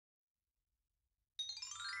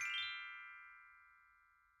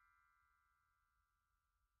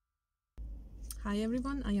Hi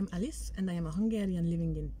everyone, I am Alice and I am a Hungarian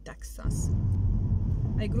living in Texas.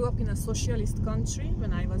 I grew up in a socialist country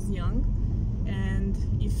when I was young, and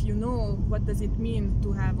if you know what does it mean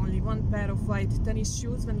to have only one pair of white tennis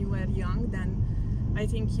shoes when you were young, then I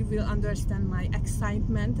think you will understand my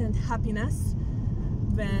excitement and happiness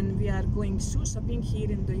when we are going shoe shopping here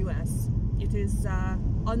in the US. It is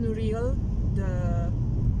unreal, the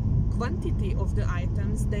quantity of the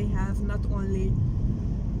items they have, not only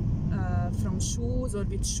from shoes or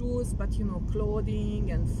with shoes, but you know,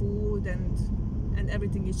 clothing and food and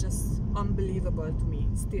everything is just unbelievable to me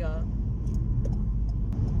still.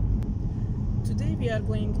 Today we are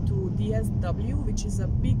going to DSW, which is a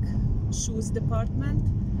big shoes department,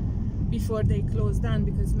 before they close down,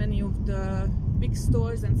 because many of the big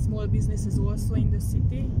stores and small businesses also in the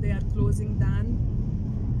city, they are closing down.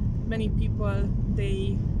 Many people,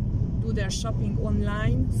 they do their shopping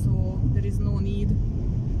online, so there is no need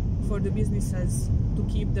for the businesses to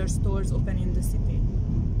keep their stores open in the city.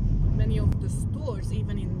 Many of the stores,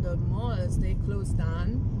 even in the malls, they close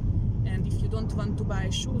down, and if you don't want to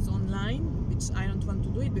buy shoes online, which I don't want to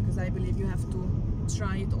do it because I believe you have to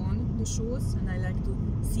try it on, the shoes, and I like to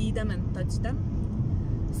see them and touch them.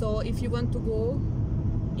 So if you want to go,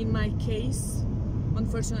 in my case,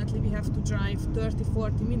 unfortunately we have to drive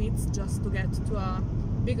 30-40 minutes just to get to a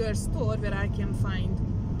bigger store where I can find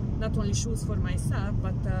not only shoes for myself,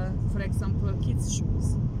 but for example kids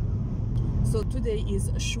shoes. So today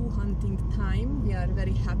is shoe hunting time. We are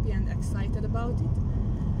very happy and excited about it.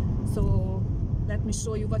 So let me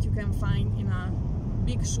show you what you can find in a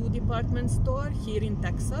big shoe department store here in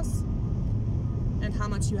Texas and how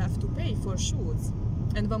much you have to pay for shoes.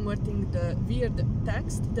 And one more thing, the weird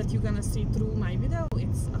text that you're gonna see through my video,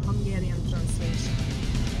 it's a Hungarian translation.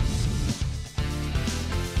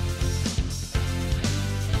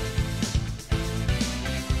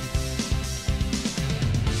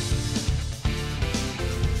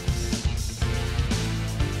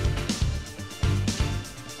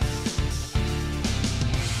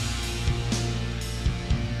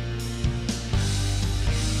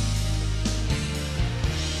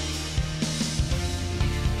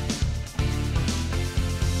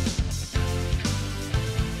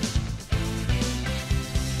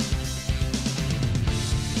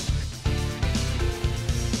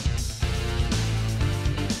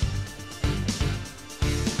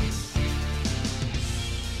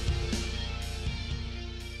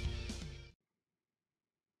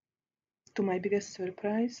 To my biggest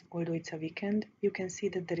surprise, although it's a weekend, you can see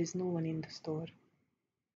that there is no one in the store.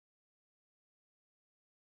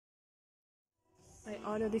 I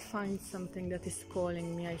already find something that is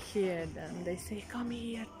calling me. I hear them. They say, "Come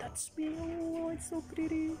here, touch me." Oh, it's so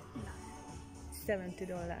pretty.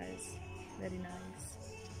 $70. Very nice.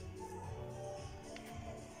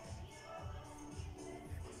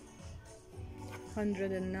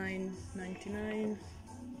 $109.99.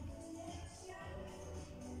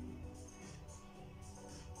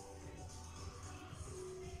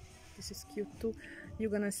 This is cute too. You're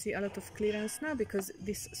gonna see a lot of clearance now because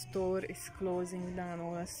this store is closing down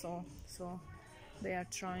also. So they are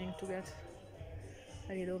trying to get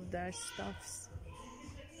rid of their stuffs.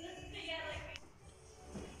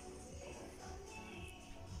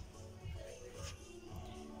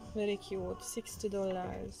 Very cute,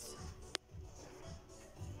 $60.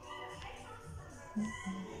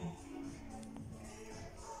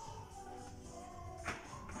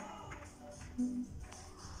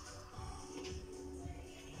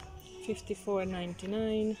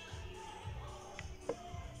 $54.99.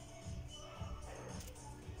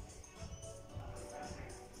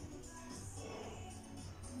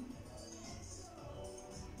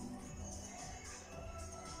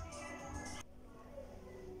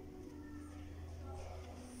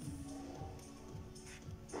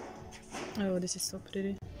 Oh, this is so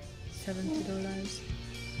pretty. $70.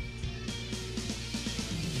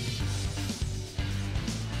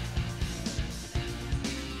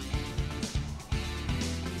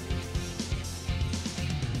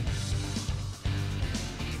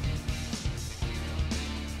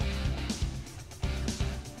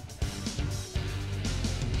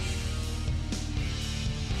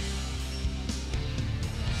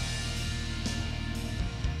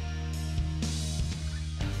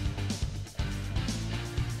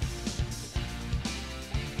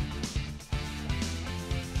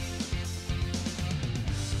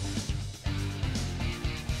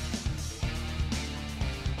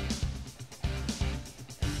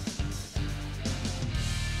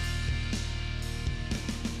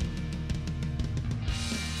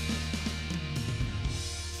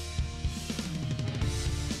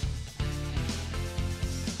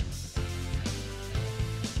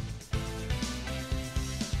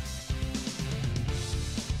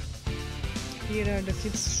 here are the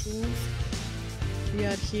kids' shoes. We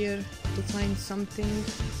are here to find something,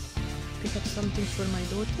 pick up something for my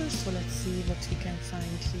daughter, so let's see what we can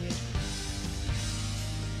find here.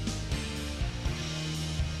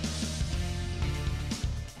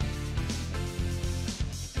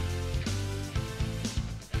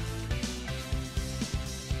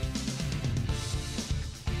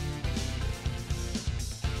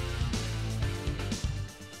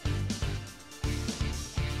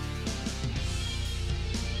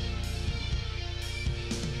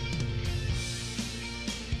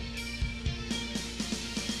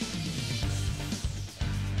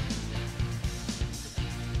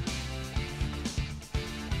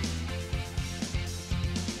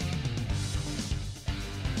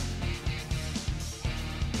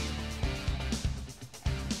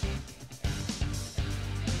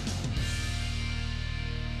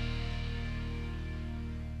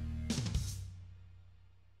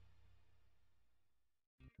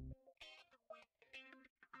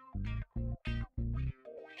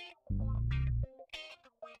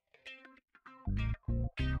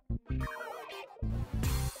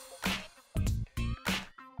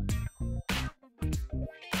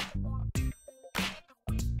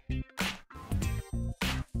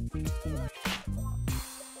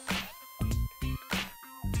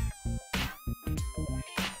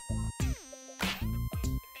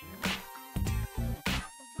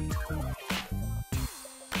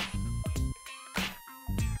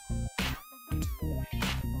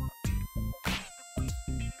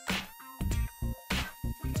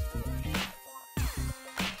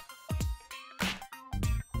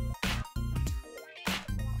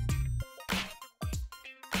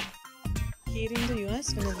 Here in the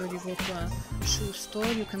US, whenever you go to a shoe store,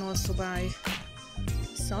 you can also buy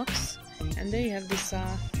socks, and they have this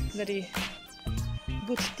very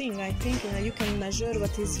good thing, I think. You can measure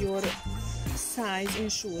what is your size in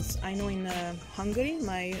shoes. I know in Hungary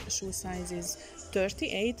my shoe size is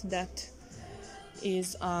 38, that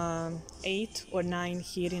is 8 or 9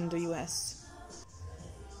 here in the US.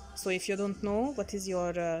 So if you don't know what is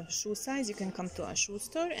your shoe size, you can come to a shoe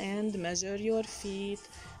store and measure your feet.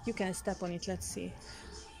 You can step on it. Let's see.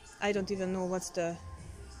 I don't even know what's the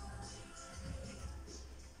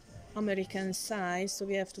American size, so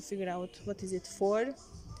we have to figure out what is it, 4.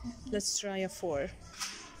 Let's try a 4.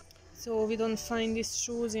 So we don't find these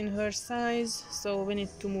shoes in her size, so we need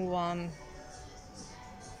to move on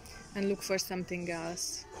and look for something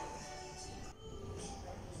else.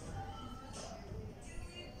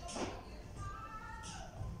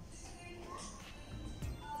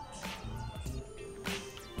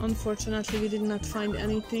 Unfortunately, we did not find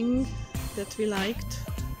anything that we liked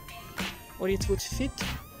or it would fit,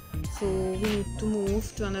 so we need to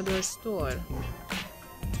move to another store.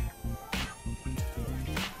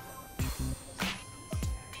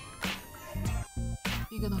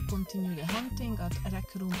 We're gonna continue the hunting at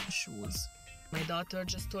Rec Room Shoes. My daughter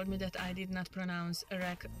just told me that I did not pronounce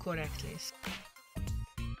Rec correctly.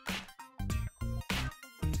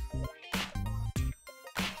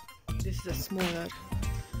 This is a smaller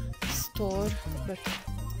store, but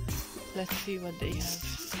let's see what they have.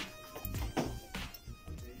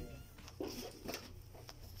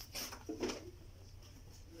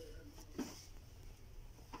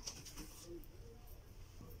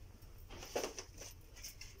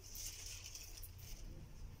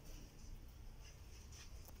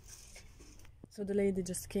 So the lady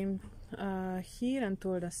just came here and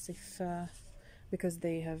told us if because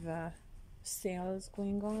they have sales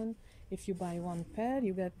going on, if you buy one pair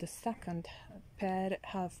you get the second pair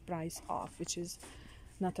half price off, which is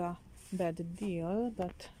not a bad deal,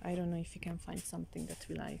 but I don't know if you can find something that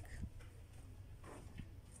we like.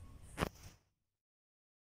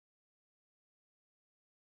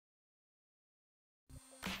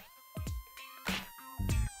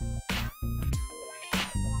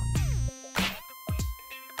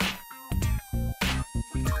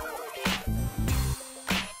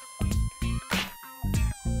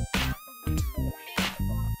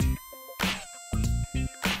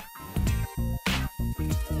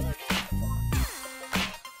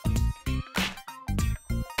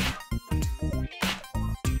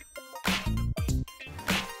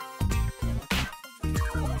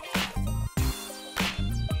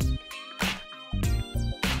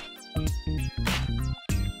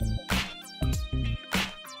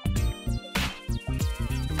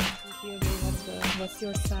 What's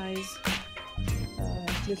your size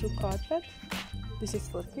little carpet. This is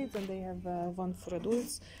for kids and they have one for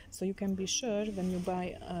adults, so you can be sure when you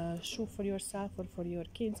buy a shoe for yourself or for your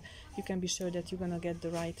kids, you can be sure that you're gonna get the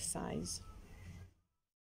right size.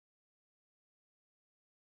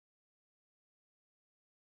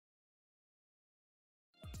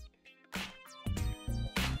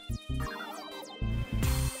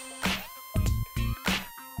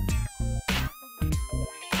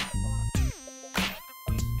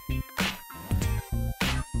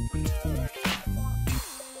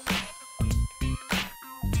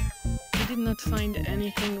 did not find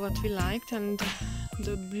anything what we liked, and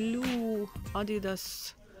the blue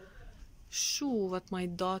Adidas shoe what my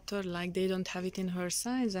daughter liked, they don't have it in her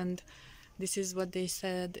size, and this is what they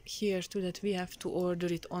said here too, that we have to order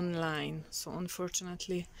it online. So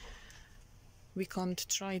unfortunately we can't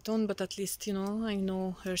try it on, but at least, you know, I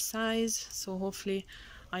know her size, so hopefully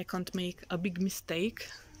I can't make a big mistake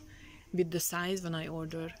with the size when I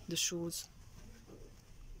order the shoes.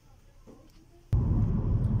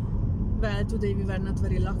 Well, today we were not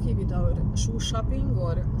very lucky with our shoe shopping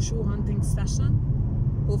or shoe hunting session.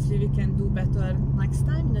 Hopefully we can do better next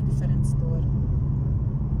time in a different store.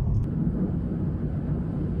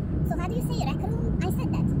 So how do you say rec room? I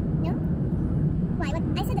said that, no? Why? What?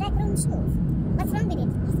 I said rec room shoes. What's wrong with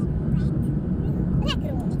it? You said rec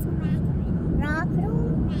room. It's rock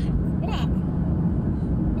room. Rec.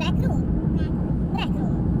 Rec room. Rec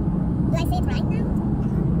room. Do I say it right now?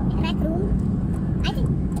 Okay. Rec room. I think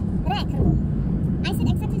rec room. I said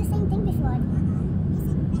exactly the same thing before.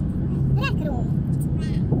 Rec room.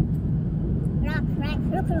 Rock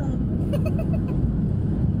room.